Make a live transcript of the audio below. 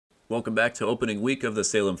Welcome back to opening week of the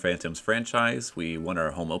Salem Phantoms franchise. We won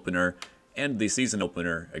our home opener and the season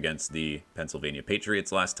opener against the Pennsylvania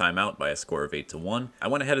Patriots last time out by a score of 8-1. I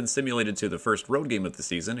went ahead and simulated to the first road game of the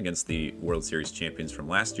season against the World Series champions from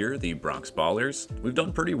last year, the Bronx Ballers. We've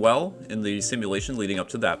done pretty well in the simulation leading up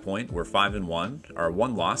to that point. We're 5-1. Our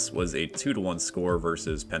one loss was a 2-1 score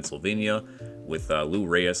versus Pennsylvania, with Lou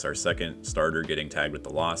Reyes, our second starter, getting tagged with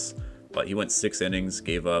the loss. But he went 6 innings,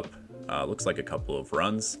 gave up, looks like a couple of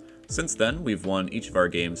runs. Since then, we've won each of our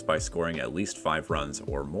games by scoring at least 5 runs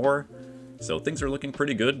or more. So things are looking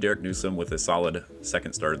pretty good. Derek Newsome, with a solid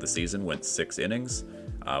second start of the season, went 6 innings.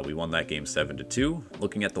 We won that game 7-2.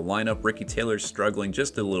 Looking at the lineup, Ricky Taylor's struggling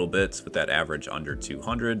just a little bit with that average under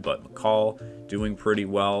 200, but McCall doing pretty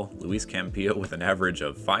well. Luis Campillo with an average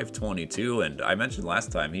of 522, and I mentioned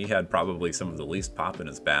last time he had probably some of the least pop in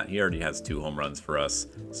his bat. He already has 2 home runs for us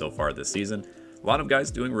so far this season. A lot of guys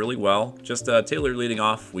doing really well. Just Taylor leading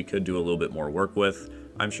off, we could do a little bit more work with.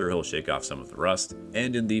 I'm sure he'll shake off some of the rust.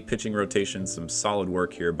 And in the pitching rotation, some solid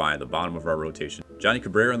work here by the bottom of our rotation. Johnny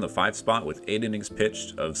Cabrera in the 5 spot with 8 innings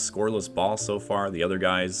pitched of scoreless ball so far. The other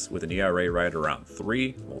guys with an ERA right around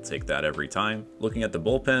 3. We'll take that every time. Looking at the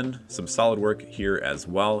bullpen, some solid work here as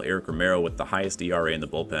well. Eric Romero with the highest ERA in the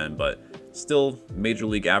bullpen, but still major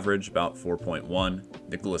league average, about 4.1.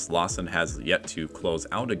 Nicholas Lawson has yet to close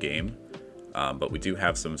out a game. But we do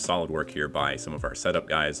have some solid work here by some of our setup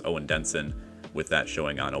guys, Owen Denson, with that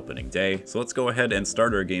showing on opening day. So let's go ahead and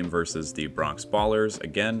start our game versus the Bronx Ballers.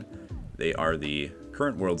 Again, they are the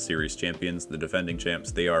current World Series champions, the defending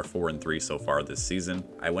champs. They are 4-3 so far this season.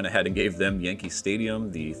 I went ahead and gave them Yankee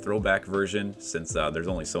Stadium, the throwback version, since there's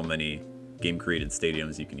only so many game-created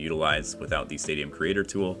stadiums you can utilize without the Stadium Creator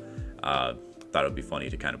tool. Thought it would be funny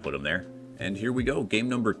to kind of put them there. And here we go, game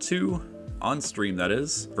number 2. On stream, that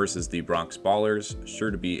is, versus the Bronx Ballers. Sure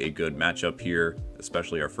to be a good matchup here,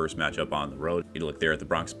 especially our first matchup on the road. You look there at the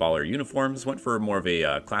Bronx Baller uniforms. Went for more of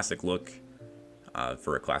a classic look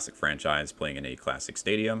for a classic franchise playing in a classic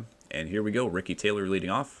stadium. And here we go, Ricky Taylor leading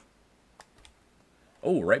off.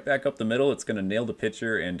 Oh, right back up the middle. It's going to nail the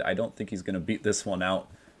pitcher, and I don't think he's going to beat this one out.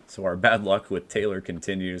 So our bad luck with Taylor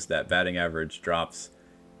continues. That batting average drops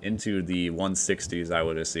into the 160s, I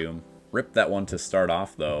would assume. Ripped that one to start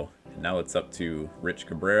off, though. And now it's up to Rich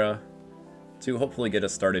Cabrera to hopefully get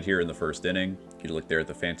us started here in the first inning. You look there at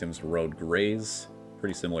the Phantoms Road Grays,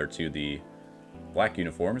 pretty similar to the black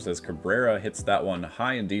uniforms, as Cabrera hits that one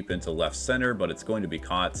high and deep into left center, but it's going to be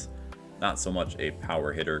caught. Not so much a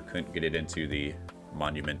power hitter, couldn't get it into the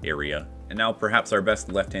monument area. And now perhaps our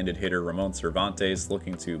best left-handed hitter, Ramon Cervantes,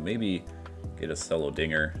 looking to maybe get a solo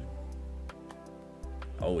dinger.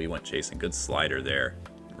 Oh, he went chasing. Good slider there.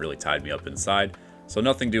 Really tied me up inside. So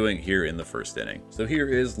nothing doing here in the first inning. So here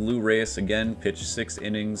is Lou Reyes again, pitched 6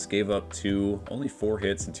 innings, gave up 2, only 4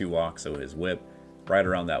 hits and 2 walks, so his whip right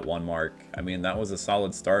around that 1 mark. I mean, that was a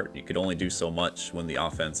solid start. You could only do so much when the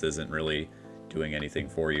offense isn't really doing anything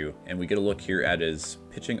for you. And we get a look here at his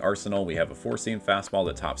pitching arsenal. We have a 4-seam fastball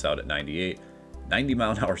that tops out at 98,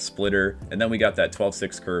 90-mile-an-hour splitter, and then we got that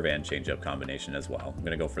 12-6 curve and changeup combination as well. I'm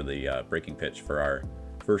gonna go for the breaking pitch for our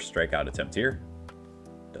first strikeout attempt here.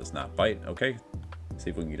 Does not bite. Okay. See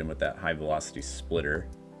if we can get him with that high velocity splitter.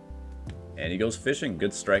 And he goes fishing.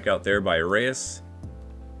 Good strikeout there by Reyes.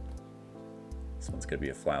 This one's going to be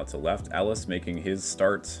a fly out to left. Ellis making his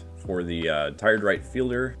start for the tired right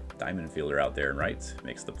fielder. Diamond fielder out there and right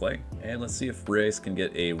makes the play. And let's see if Reyes can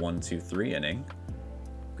get a 1-2-3 inning.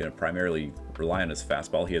 I'm going to primarily rely on his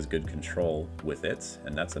fastball. He has good control with it.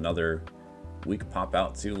 And that's another weak pop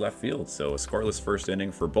out to left field. So a scoreless first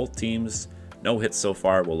inning for both teams. No hits so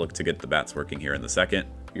far. We'll look to get the bats working here in the second.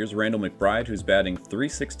 Here's Randall McBride, who's batting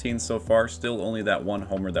 .316 so far. Still only that 1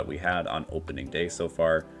 homer that we had on opening day so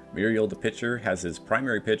far. Muriel, the pitcher, has his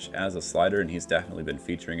primary pitch as a slider, and he's definitely been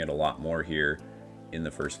featuring it a lot more here in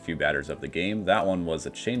the first few batters of the game. That one was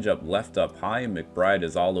a changeup left up high. McBride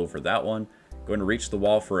is all over that one. Going to reach the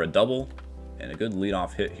wall for a double, and a good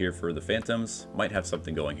leadoff hit here for the Phantoms. Might have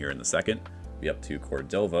something going here in the second. Be up to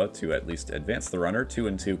Cordova to at least advance the runner.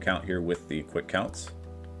 2-2 count here with the quick counts.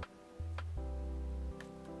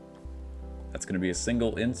 That's going to be a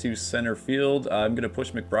single into center field. I'm going to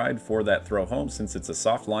push McBride for that throw home since it's a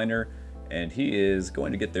soft liner, and he is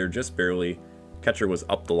going to get there just barely. Catcher was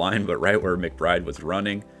up the line, but right where McBride was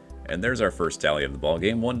running. And there's our first tally of the ball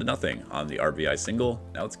game, 1-0 on the RBI single.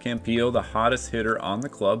 Now it's Campillo, the hottest hitter on the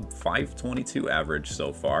club, 522 average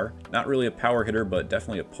so far. Not really a power hitter, but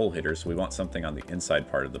definitely a pull hitter, so we want something on the inside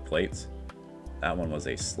part of the plate. That one was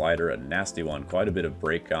a slider, a nasty one, quite a bit of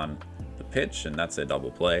break on the pitch, and that's a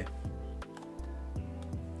double play.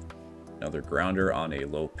 Another grounder on a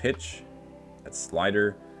low pitch. That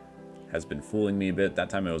slider has been fooling me a bit. That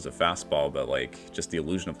time it was a fastball, but like just the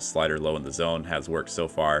illusion of a slider low in the zone has worked so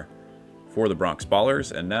far for the Bronx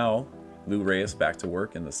Ballers. And now Lou Reyes back to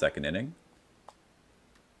work in the second inning.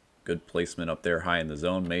 Good placement up there high in the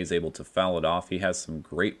zone. May's able to foul it off. He has some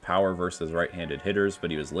great power versus right-handed hitters,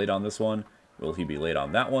 but he was late on this one. Will he be late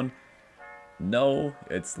on that one? No,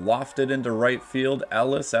 it's lofted into right field.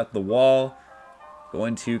 Ellis at the wall,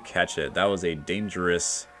 going to catch it. That was a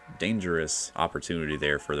dangerous opportunity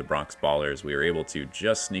there for the Bronx Ballers. We were able to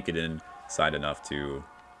just sneak it inside enough to,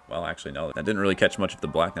 well, actually, no, that didn't really catch much of the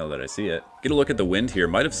black now that I see it. Get a look at the wind here.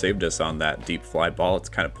 Might have saved us on that deep fly ball. It's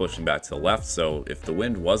kind of pushing back to the left, so if the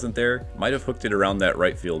wind wasn't there, might have hooked it around that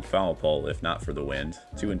right field foul pole if not for the wind.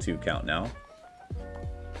 2-2 count now.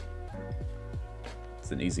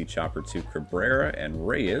 It's an easy chopper to Cabrera, and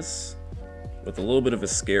Reyes with a little bit of a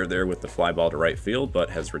scare there with the fly ball to right field, but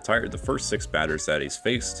has retired the first 6 batters that he's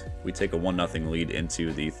faced. We take a 1-0 lead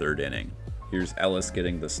into the third inning. Here's Ellis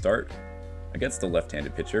getting the start against the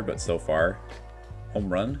left-handed pitcher, but so far,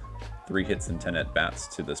 home run, 3 hits and 10 at-bats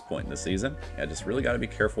to this point in the season. Yeah, just really got to be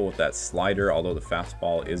careful with that slider, although the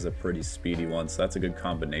fastball is a pretty speedy one, so that's a good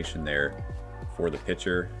combination there for the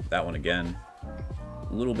pitcher. That one again,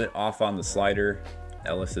 a little bit off on the slider.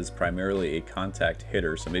 Ellis is primarily a contact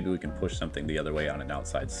hitter, so maybe we can push something the other way on an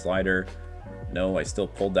outside slider. No, I still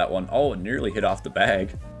pulled that one. Oh, it nearly hit off the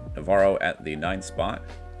bag. Navarro at the 9th spot.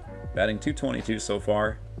 Batting .222 so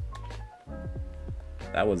far.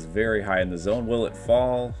 That was very high in the zone. Will it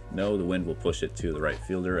fall? No, the wind will push it to the right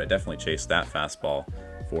fielder. I definitely chased that fastball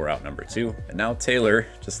for out number 2. And now Taylor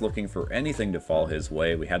just looking for anything to fall his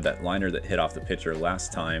way. We had that liner that hit off the pitcher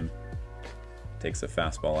last time. Takes a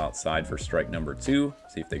fastball outside for strike number 2.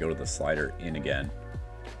 See if they go to the slider in again.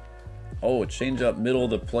 Oh, a changeup middle of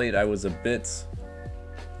the plate. I was a bit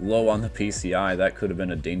low on the PCI. That could have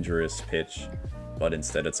been a dangerous pitch, but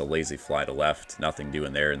instead it's a lazy fly to left. Nothing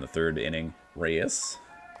doing there in the third inning. Reyes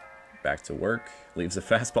back to work. Leaves a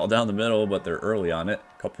fastball down the middle, but they're early on it.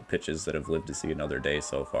 A couple pitches that have lived to see another day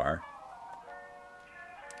so far.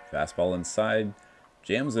 Fastball inside.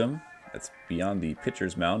 Jams him. That's beyond the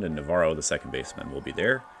pitcher's mound, and Navarro, the second baseman, will be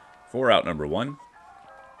there for out number 1.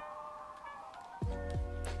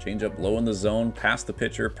 Change up low in the zone, past the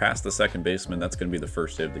pitcher, past the second baseman. That's going to be the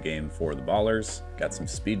first hit of the game for the Ballers. Got some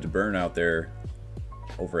speed to burn out there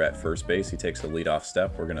over at first base. He takes a leadoff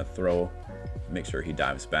step. We're going to throw, make sure he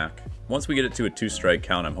dives back. Once we get it to a 2-strike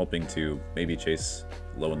count, I'm hoping to maybe chase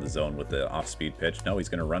low in the zone with the off-speed pitch. No, he's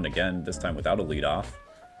going to run again, this time without a leadoff,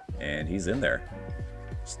 and he's in there.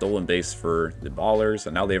 Stolen base for the Ballers,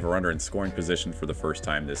 and now they have a runner in scoring position for the first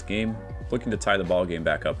time this game. Looking to tie the ball game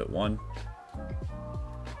back up at 1.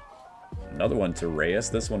 Another one to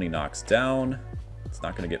Reyes. This one he knocks down. It's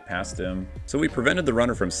not going to get past him. So we prevented the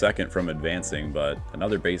runner from second from advancing, but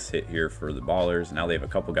another base hit here for the Ballers. Now they have a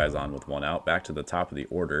couple guys on with 1 out. Back to the top of the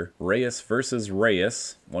order. Reyes versus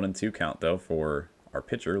Reyes. 1-2 count though for our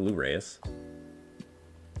pitcher, Lou Reyes.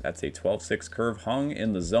 That's a 12-6 curve hung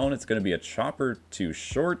in the zone. It's going to be a chopper to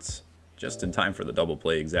short, just in time for the double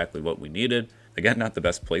play, exactly what we needed. Again, not the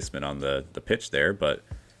best placement on the pitch there, but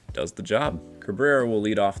does the job. Cabrera will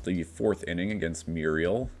lead off the 4th inning against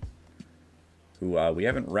Muriel, who we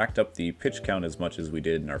haven't racked up the pitch count as much as we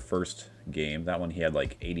did in our first game. That one he had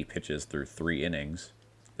like 80 pitches through 3 innings.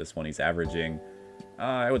 This one he's averaging,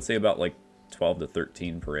 I would say about like 12 to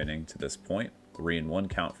 13 per inning to this point. 3-1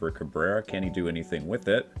 count for Cabrera. Can he do anything with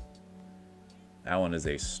it? That one is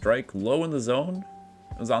a strike low in the zone.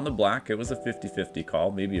 It was on the black. It was a 50-50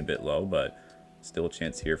 call, maybe a bit low, but still a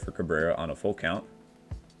chance here for Cabrera on a full count.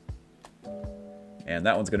 And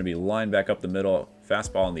that one's going to be lined back up the middle.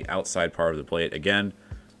 Fastball on the outside part of the plate. Again,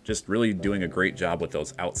 just really doing a great job with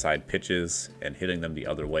those outside pitches and hitting them the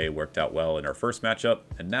other way. Worked out well in our first matchup.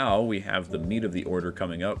 And now we have the meat of the order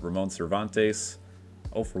coming up. Ramon Cervantes.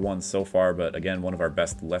 0 for 1 so far, but again, one of our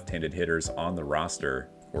best left-handed hitters on the roster,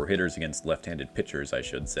 or hitters against left-handed pitchers, I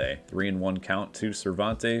should say. 3-1 count to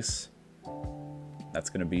Cervantes. That's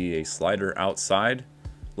going to be a slider outside.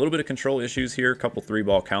 A little bit of control issues here, a couple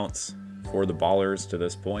 3-ball counts for the Ballers to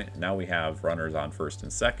this point. Now we have runners on first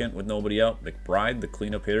and second with nobody out. McBride, the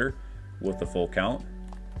cleanup hitter, with the full count.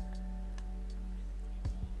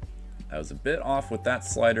 I was a bit off with that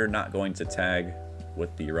slider, not going to tag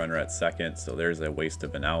with the runner at second, so there's a waste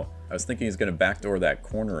of an out. I was thinking he's going to backdoor that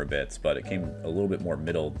corner a bit, but it came a little bit more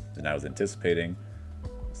middle than I was anticipating.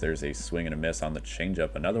 So there's a swing and a miss on the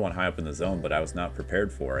changeup. Another one high up in the zone, but I was not prepared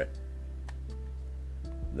for it.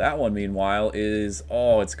 That one, meanwhile, is,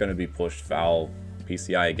 oh, it's going to be pushed foul.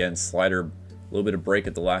 PCI again, slider, a little bit of break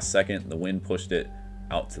at the last second. The wind pushed it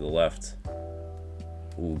out to the left.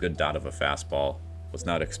 Ooh, good dot of a fastball. Was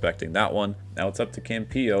not expecting that one. Now it's up to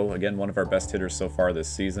Campillo, again one of our best hitters so far this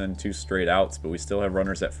season. 2 straight outs, but we still have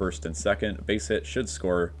runners at first and second. A base hit should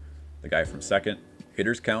score the guy from second.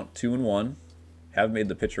 Hitters count 2-1. Have made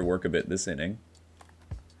the pitcher work a bit this inning.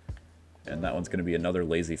 And that one's going to be another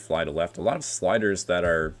lazy fly to left. A lot of sliders that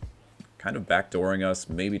are kind of backdooring us,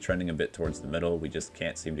 maybe trending a bit towards the middle. We just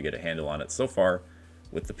can't seem to get a handle on it so far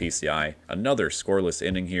with the PCI. Another scoreless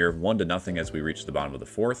inning here, 1-0 as we reach the bottom of the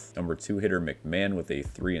 4th. Number 2 hitter McMahon with a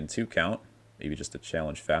 3-2 count. Maybe just a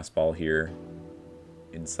challenge fastball here.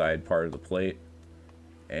 Inside part of the plate.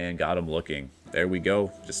 And got him looking. There we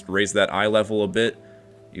go. Just raise that eye level a bit,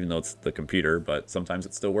 even though it's the computer, but sometimes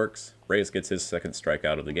it still works. Reyes gets his second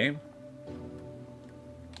strikeout of the game.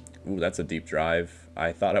 Ooh, that's a deep drive.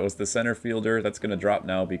 I thought I was the center fielder. That's going to drop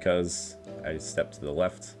now because I stepped to the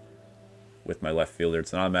left with my left fielder.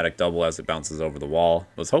 It's an automatic double as it bounces over the wall.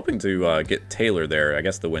 I was hoping to get Taylor there. I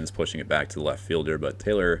guess the wind's pushing it back to the left fielder, but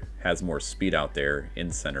Taylor has more speed out there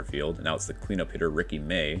in center field. And now it's the cleanup hitter, Ricky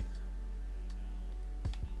May.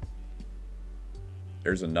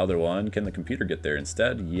 There's another one. Can the computer get there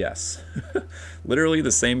instead? Yes. Literally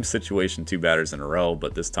the same situation, 2 batters in a row,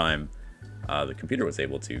 but this time the computer was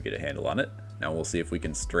able to get a handle on it. Now we'll see if we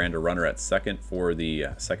can strand a runner at second for the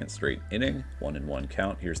second straight inning. 1-1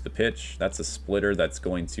 count. Here's the pitch. That's a splitter that's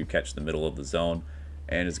going to catch the middle of the zone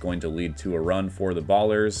and is going to lead to a run for the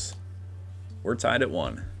Ballers. We're tied at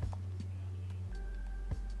 1.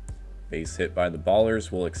 Base hit by the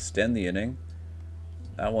Ballers will extend the inning.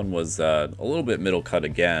 That one was a little bit middle cut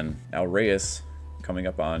again. Now Reyes, coming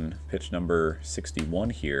up on pitch number 61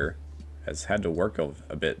 here, has had to work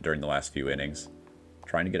a bit during the last few innings,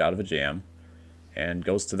 trying to get out of a jam, and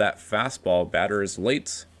goes to that fastball. Batter is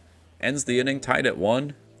late, ends the inning tied at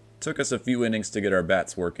 1. Took us a few innings to get our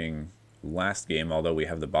bats working last game, although we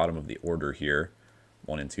have the bottom of the order here.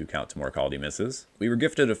 1-2 count to Morcaldi misses. We were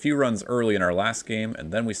gifted a few runs early in our last game,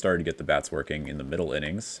 and then we started to get the bats working in the middle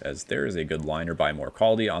innings, as there is a good liner by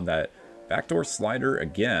Morcaldi on that backdoor slider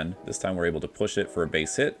again. This time we're able to push it for a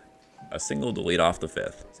base hit. A single to lead off the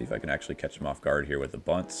 5th. See if I can actually catch him off guard here with the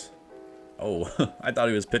bunt. Oh, I thought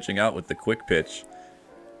he was pitching out with the quick pitch,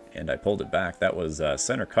 and I pulled it back. That was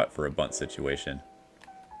center cut for a bunt situation.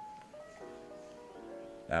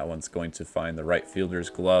 That one's going to find the right fielder's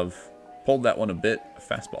glove. Pulled that one a bit, a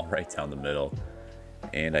fastball right down the middle,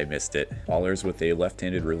 and I missed it. Ballers with a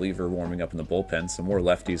left-handed reliever warming up in the bullpen. Some more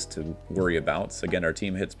lefties to worry about. Again, our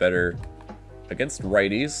team hits better against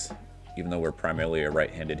righties, even though we're primarily a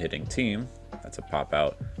right-handed hitting team. That's a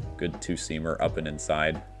pop-out. Good 2-seamer up and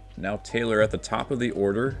inside. Now Taylor at the top of the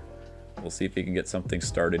order. We'll see if he can get something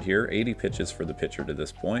started here. 80 pitches for the pitcher to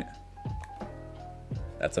this point.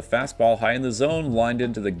 That's a fastball high in the zone, lined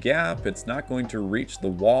into the gap. It's not going to reach the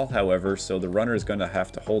wall, however, so the runner is going to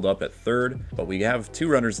have to hold up at third. But we have 2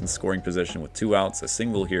 runners in scoring position with 2 outs. A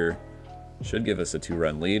single here should give us a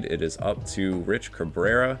 2-run lead. It is up to Rich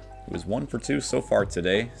Cabrera, who is 1 for 2 so far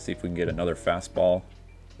today. See if we can get another fastball,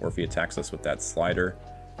 or if he attacks us with that slider.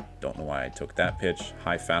 Don't know why I took that pitch.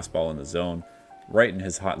 High fastball in the zone, right in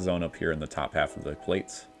his hot zone up here in the top half of the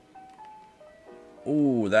plate.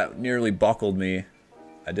 Ooh, that nearly buckled me.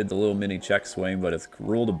 I did the little mini check swing, but it's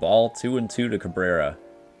ruled a ball. 2-2 to Cabrera.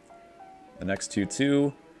 The next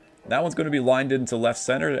 2-2. That one's going to be lined into left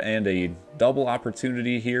center, and a double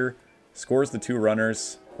opportunity here. Scores the 2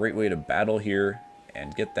 runners. Great way to battle here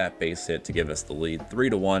and get that base hit to give us the lead.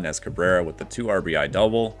 3-1 as Cabrera with the 2 RBI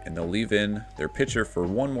double, and they'll leave in their pitcher for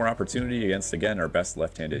one more opportunity against, again, our best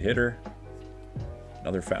left-handed hitter.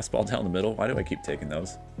 Another fastball down the middle. Why do I keep taking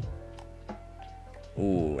those?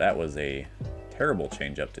 Ooh, that was a terrible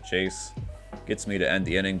changeup to chase. Gets me to end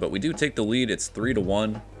the inning, but we do take the lead. It's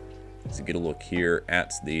 3-1. Let's get a look here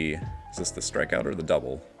at the... Is this the strikeout or the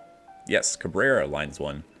double? Yes, Cabrera lines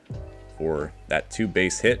one for that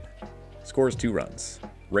 2-base hit. Scores 2 runs.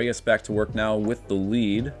 Reyes back to work now with the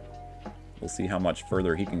lead. We'll see how much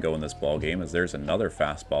further he can go in this ball game, as there's another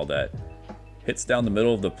fastball that hits down the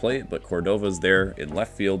middle of the plate, but Cordova's there in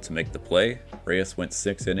left field to make the play. Reyes went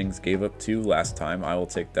 6 innings, gave up 2 last time. I will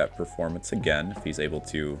take that performance again if he's able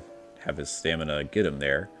to have his stamina get him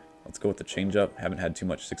there. Let's go with the changeup. Haven't had too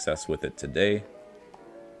much success with it today.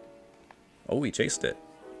 Oh, he chased it.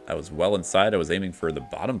 I was well inside. I was aiming for the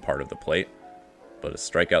bottom part of the plate, but a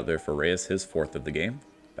strikeout there for Reyes, his 4th of the game.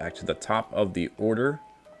 Back to the top of the order.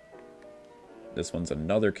 This one's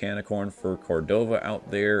another can of corn for Cordova out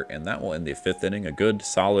there, and that will end the 5th inning. A good,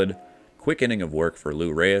 solid, quick inning of work for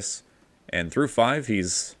Lou Reyes. And through 5,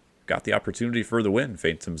 he's got the opportunity for the win.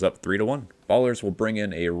 Phantoms up 3-1. Ballers will bring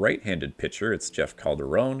in a right-handed pitcher. It's Jeff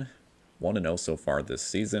Calderon. 1-0 so far this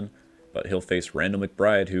season, but he'll face Randall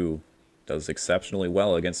McBride, who does exceptionally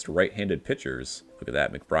well against right-handed pitchers. Look at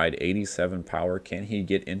that, McBride, 87 power. Can he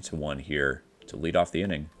get into one here to lead off the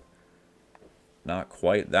inning? Not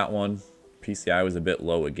quite. That one, PCI was a bit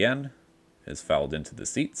low again. Has fouled into the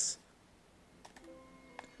seats.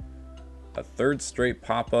 A third straight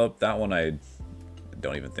pop-up. That one I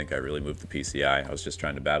don't even think I really moved the PCI. I was just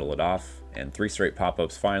trying to battle it off. And 3 straight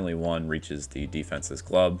pop-ups. Finally one reaches the defense's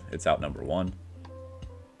glove. It's out number 1.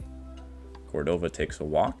 Cordova takes a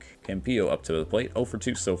walk. Campillo up to the plate. 0 for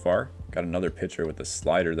 2 so far. Got another pitcher with a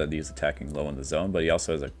slider that he's attacking low in the zone, but he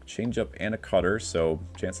also has a changeup and a cutter, so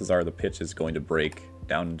chances are the pitch is going to break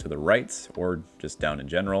down into the right or just down in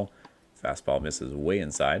general. Fastball misses way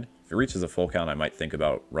inside. If it reaches a full count, I might think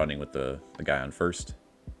about running with the guy on first.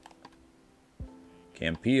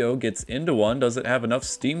 Campillo gets into one. Does it have enough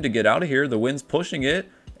steam to get out of here? The wind's pushing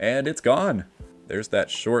it, and it's gone. There's that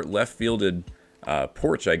short left-fielded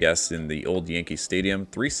porch, I guess, in the old Yankee Stadium.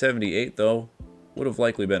 378, though. Would have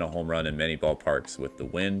likely been a home run in many ballparks with the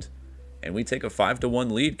wind. And we take a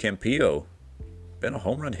 5-1 lead. Campillo, been a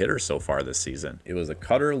home run hitter so far this season. It was a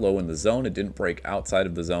cutter low in the zone. It didn't break outside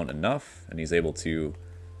of the zone enough, and he's able to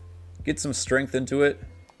get some strength into it.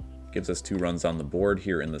 Gives us 2 runs on the board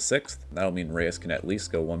here in the 6th. That'll mean Reyes can at least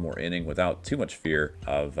go one more inning without too much fear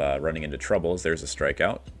of running into trouble, as there's a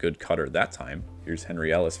strikeout. Good cutter that time. Here's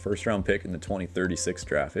Henry Ellis, first round pick in the 2036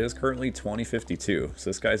 draft. It is currently 2052, so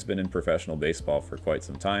this guy's been in professional baseball for quite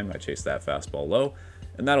some time. I chased that fastball low,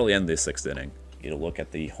 and that'll end the 6th inning. Get a look at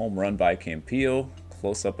the home run by Campillo.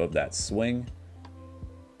 Close up of that swing.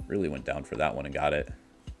 Really went down for that one and got it.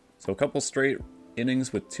 So a couple straight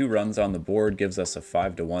innings with 2 runs on the board gives us a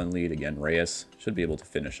 5-1 lead. Again, Reyes should be able to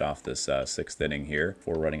finish off this 6th inning here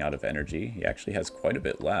before running out of energy. He actually has quite a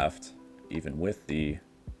bit left, even with the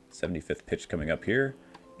 75th pitch coming up here.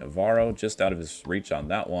 Navarro just out of his reach on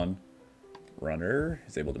that one. Runner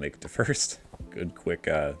is able to make it to first. Good quick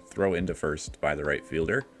throw into first by the right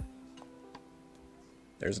fielder.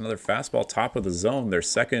 There's another fastball top of the zone. Their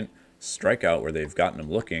second strikeout where they've gotten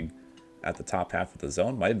him looking at the top half of the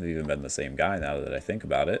zone. Might have even been the same guy now that I think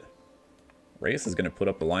about it. Reyes is going to put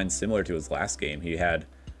up a line similar to his last game. He had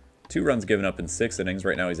 2 runs given up in 6 innings.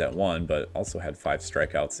 Right now he's at 1, but also had 5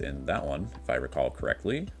 strikeouts in that one, if I recall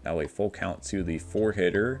correctly. Now a full count to the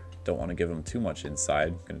 4-hitter. Don't want to give him too much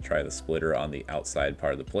inside. Going to try the splitter on the outside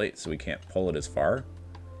part of the plate so we can't pull it as far.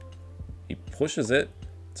 He pushes it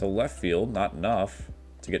to left field, not enough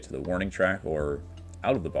to get to the warning track or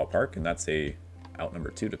out of the ballpark, and that's a out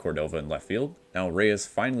number 2 to Cordova in left field. Now Reyes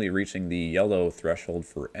finally reaching the yellow threshold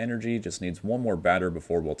for energy. Just needs one more batter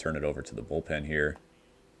before we'll turn it over to the bullpen here.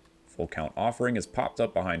 Full count offering is popped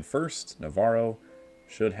up behind first. Navarro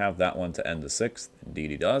should have that one to end the 6th.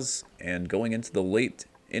 Indeed he does. And going into the late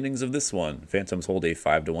innings of this one, Phantoms hold a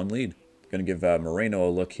 5-1 lead. Going to give Moreno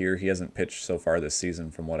a look here. He hasn't pitched so far this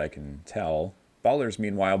season from what I can tell. Ballers,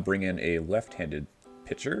 meanwhile, bring in a left-handed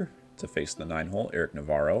pitcher to face the 9-hole, Eric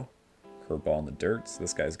Navarro. Curveball in the dirt. So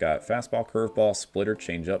this guy's got fastball, curveball, splitter,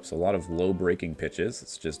 changeup, so a lot of low breaking pitches.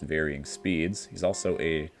 It's just varying speeds. He's also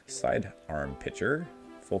a sidearm pitcher.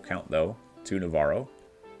 Full count though to Navarro.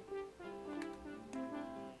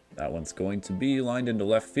 That one's going to be lined into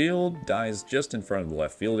left field. Dies just in front of the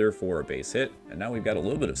left fielder for a base hit. And now we've got a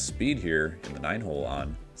little bit of speed here in the 9-hole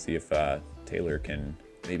on. See if Taylor can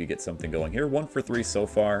maybe get something going here. 1 for 3 so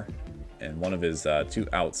far. And one of his 2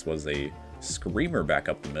 outs was a screamer back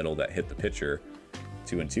up the middle that hit the pitcher.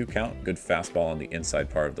 2-2 count. Good fastball on the inside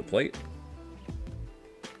part of the plate.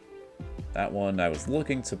 That one I was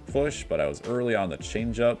looking to push, but I was early on the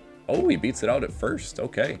changeup. Oh, he beats it out at first.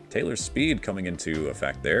 Okay. Taylor's speed coming into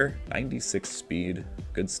effect there. 96 speed.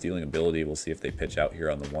 Good stealing ability. We'll see if they pitch out here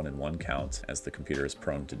on the 1-1 count, as the computer is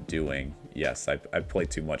prone to doing. Yes, I play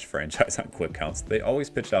too much franchise on quick counts. They always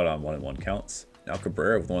pitch out on 1-1 counts. Now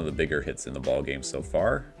Cabrera with one of the bigger hits in the ball game so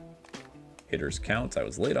far. Hitters count. I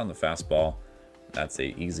was late on the fastball. That's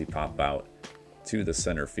a easy pop out to the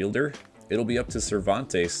center fielder. It'll be up to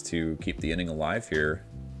Cervantes to keep the inning alive here.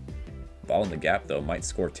 Ball in the gap though might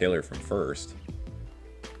score Taylor from first.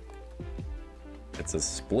 It's a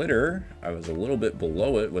splitter. I was a little bit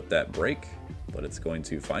below it with that break, but it's going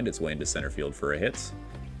to find its way into center field for a hit.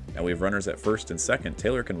 Now we have runners at first and second.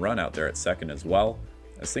 Taylor can run out there at second as well.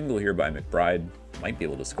 A single here by McBride might be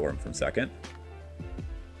able to score him from second.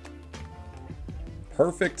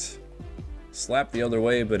 Perfect slap the other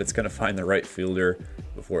way, but it's going to find the right fielder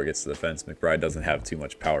before it gets to the fence. McBride doesn't have too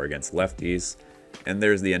much power against lefties. And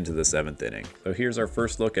there's the end of the 7th inning. So here's our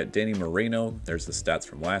first look at Danny Moreno. There's the stats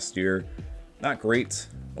from last year. Not great.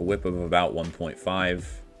 A whip of about 1.5.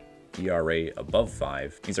 ERA above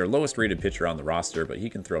 5. He's our lowest rated pitcher on the roster, but he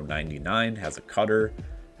can throw 99, has a cutter,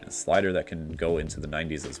 And a slider that can go into the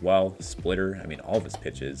 90s as well. Splitter, I mean, all of his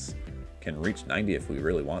pitches can reach 90 if we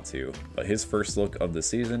really want to. But his first look of the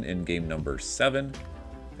season in game number 7.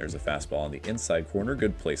 There's a fastball on the inside corner,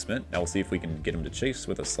 good placement. Now we'll see if we can get him to chase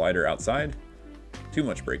with a slider outside. Too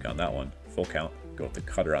much break on that one. Full count. Go with the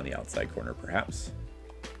cutter on the outside corner perhaps.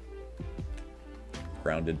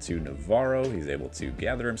 Grounded to Navarro. He's able to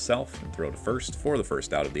gather himself and throw to first for the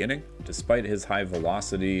first out of the inning. Despite his high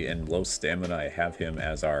velocity and low stamina, I have him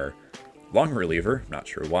as our long reliever. Not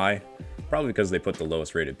sure why. Probably because they put the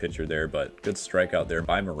lowest rated pitcher there, but good strikeout there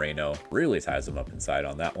by Moreno. Really ties him up inside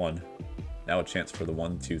on that one. Now a chance for the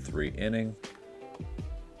 1-2-3 inning.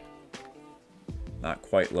 Not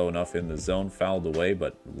quite low enough in the zone, fouled away,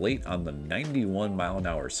 but late on the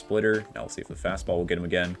 91-mile-an-hour splitter. Now we'll see if the fastball will get him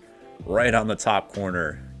again. Right on the top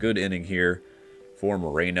corner. Good inning here for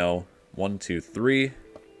Moreno. 1-2-3.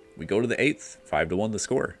 We go to the 8th. 5-1 the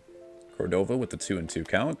score. Cordova with the 2-2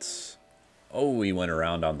 count. Oh, he went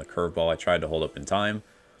around on the curveball. I tried to hold up in time.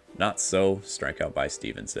 Not so. Strikeout by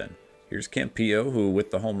Stevenson. Here's Campillo, who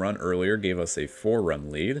with the home run earlier gave us a 4-run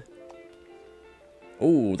lead.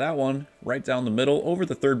 Oh, that one right down the middle, over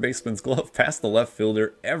the third baseman's glove, past the left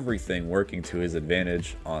fielder. Everything working to his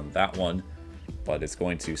advantage on that one. But it's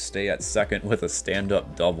going to stay at second with a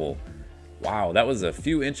stand-up double. Wow, that was a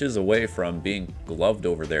few inches away from being gloved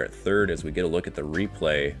over there at third as we get a look at the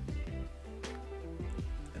replay.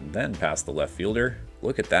 And then past the left fielder.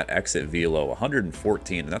 Look at that exit velo,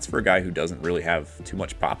 114, and that's for a guy who doesn't really have too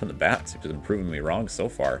much pop in the bats. He's been proving me wrong so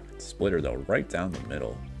far. Splitter, though, right down the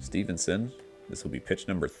middle. Stevenson, this will be pitch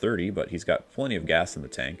number 30, but he's got plenty of gas in the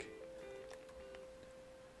tank.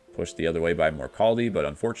 Pushed the other way by Morcaldi, but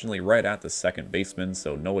unfortunately right at the second baseman,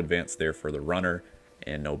 so no advance there for the runner,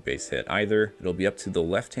 and no base hit either. It'll be up to the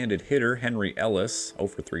left-handed hitter, Henry Ellis, 0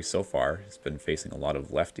 for 3 so far. He's been facing a lot of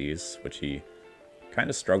lefties, which he kind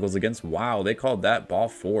of struggles against. Wow, they called that ball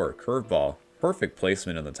 4, curveball. Perfect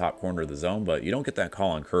placement in the top corner of the zone, but you don't get that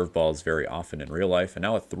call on curveballs very often in real life. And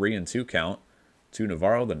now a 3-2 count to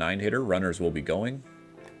Navarro, the 9-hitter. Runners will be going.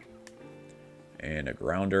 And a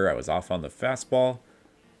grounder. I was off on the fastball.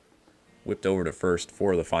 Whipped over to first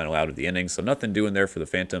for the final out of the inning. So nothing doing there for the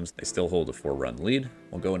Phantoms. They still hold a 4-run lead.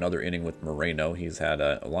 We'll go another inning with Moreno. He's had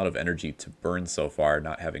a lot of energy to burn so far,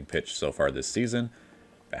 not having pitched so far this season.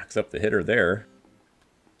 Backs up the hitter there.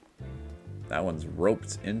 That one's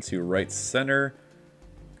roped into right center.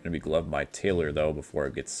 Going to be gloved by Taylor, though, before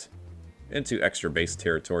it gets into extra base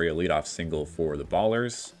territory. A leadoff single for the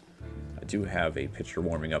Ballers. I do have a pitcher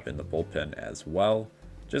warming up in the bullpen as well,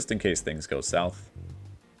 just in case things go south.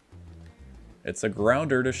 It's a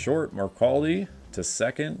grounder to short. Morcaldi to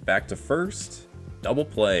second, back to first. Double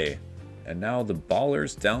play. And now the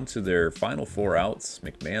Ballers down to their final 4 outs.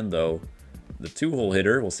 McMahon, though, the 2-hole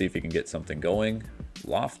hitter. We'll see if he can get something going.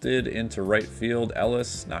 Lofted into right field.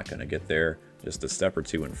 Ellis not going to get there. Just a step or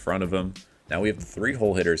 2 in front of him. Now we have the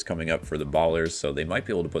 3-hole hitters coming up for the Ballers, so they might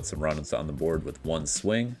be able to put some runs on the board with 1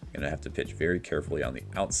 swing. Going to have to pitch very carefully on the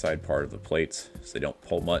outside part of the plate so they don't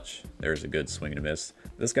pull much. There's a good swing and a miss.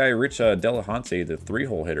 This guy, Rich Delahante, the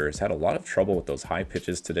 3-hole hitter, has had a lot of trouble with those high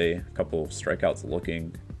pitches today. A couple strikeouts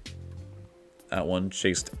looking. That one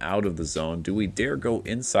chased out of the zone. Do we dare go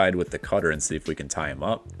inside with the cutter and see if we can tie him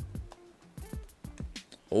up?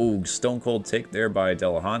 Oh, stone cold take there by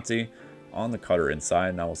Delahante on the cutter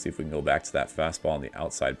inside. Now we'll see if we can go back to that fastball on the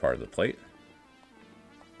outside part of the plate.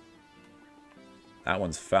 That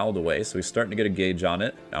one's fouled away, so he's starting to get a gauge on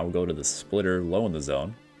it. Now we'll go to the splitter low in the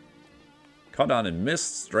zone. Cut on and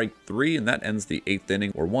missed, strike 3, and that ends the 8th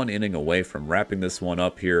inning. We're 1 inning away from wrapping this one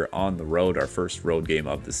up here on the road, our first road game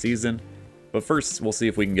of the season. But first, we'll see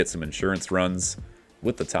if we can get some insurance runs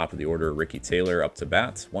with the top of the order, Ricky Taylor up to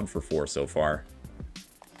bat. 1 for 4 so far.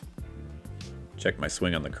 Check my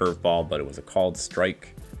swing on the curveball, but it was a called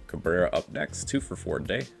strike. Cabrera up next, 2 for 4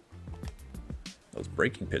 today. Those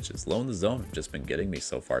breaking pitches low in the zone have just been getting me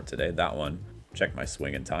so far today. That one, check my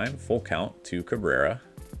swing in time. Full count to Cabrera.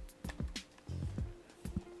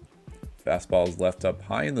 Fastball is left up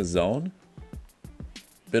high in the zone.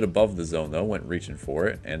 Bit above the zone though, went reaching for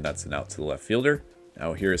it, and that's an out to the left fielder.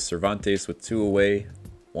 Now here is Cervantes with 2 away,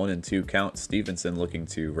 1-2 count. Stevenson looking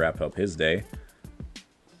to wrap up his day.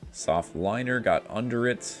 Soft liner, got under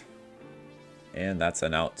it, and that's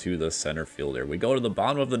an out to the center fielder. We go to the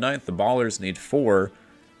bottom of the 9th. The Ballers need 4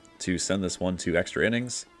 to send this one to extra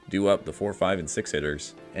innings. Due up the 4, 5, and 6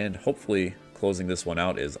 hitters, and hopefully closing this one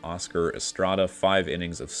out is Oscar Estrada. 5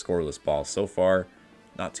 innings of scoreless ball so far.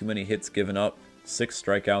 Not too many hits given up. 6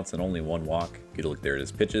 strikeouts and only 1 walk. Get a look there at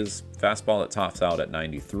his pitches. Fastball that tops out at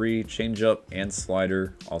 93. Changeup and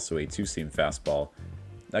slider. Also a 2-seam fastball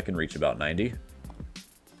that can reach about 90.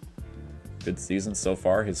 Good season so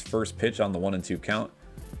far. His first pitch on the 1-2 count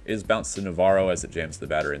is bounced to Navarro as it jams the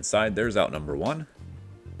batter inside. There's out number 1.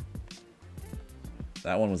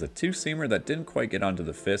 That one was a two-seamer that didn't quite get onto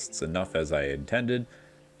the fists enough as I intended,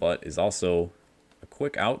 but is also a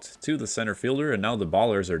quick out to the center fielder, and now the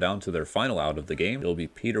Ballers are down to their final out of the game. It'll be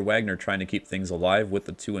Peter Wagner trying to keep things alive with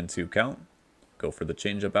the 2-2 count. Go for the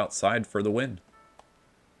changeup outside for the win.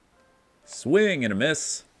 Swing and a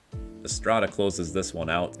miss. Estrada closes this one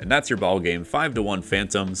out, and that's your ball game. 5-1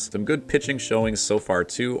 Phantoms. Some good pitching showings so far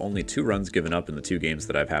too. Only 2 runs given up in the 2 games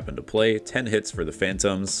that I've happened to play. 10 hits for the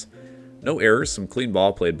Phantoms. No errors, some clean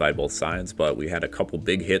ball played by both sides, but we had a couple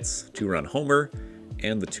big hits, 2-run homer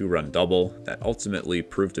and the 2-run double that ultimately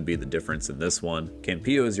proved to be the difference in this one.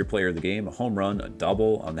 Campillo is your player of the game, a home run, a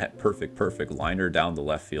double on that perfect liner down the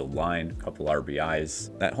left field line, a couple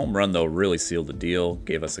RBIs. That home run though really sealed the deal,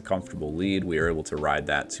 gave us a comfortable lead. We were able to ride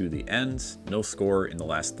that to the end. No score in the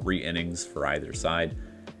last 3 innings for either side,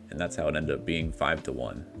 and that's how it ended up being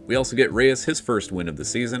 5-1. We also get Reyes his first win of the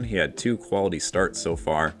season. He had 2 quality starts so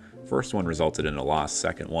far. First one resulted in a loss,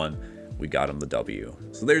 second one we got him the W.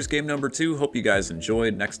 So there's game number 2. Hope you guys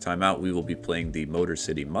enjoyed. Next time out, we will be playing the Motor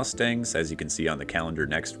City Mustangs. As you can see on the calendar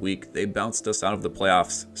next week, they bounced us out of the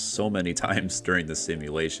playoffs so many times during the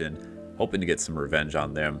simulation. Hoping to get some revenge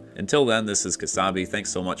on them. Until then, this is Kasabe.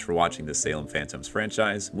 Thanks so much for watching the Salem Phantoms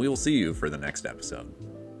franchise. We will see you for the next episode.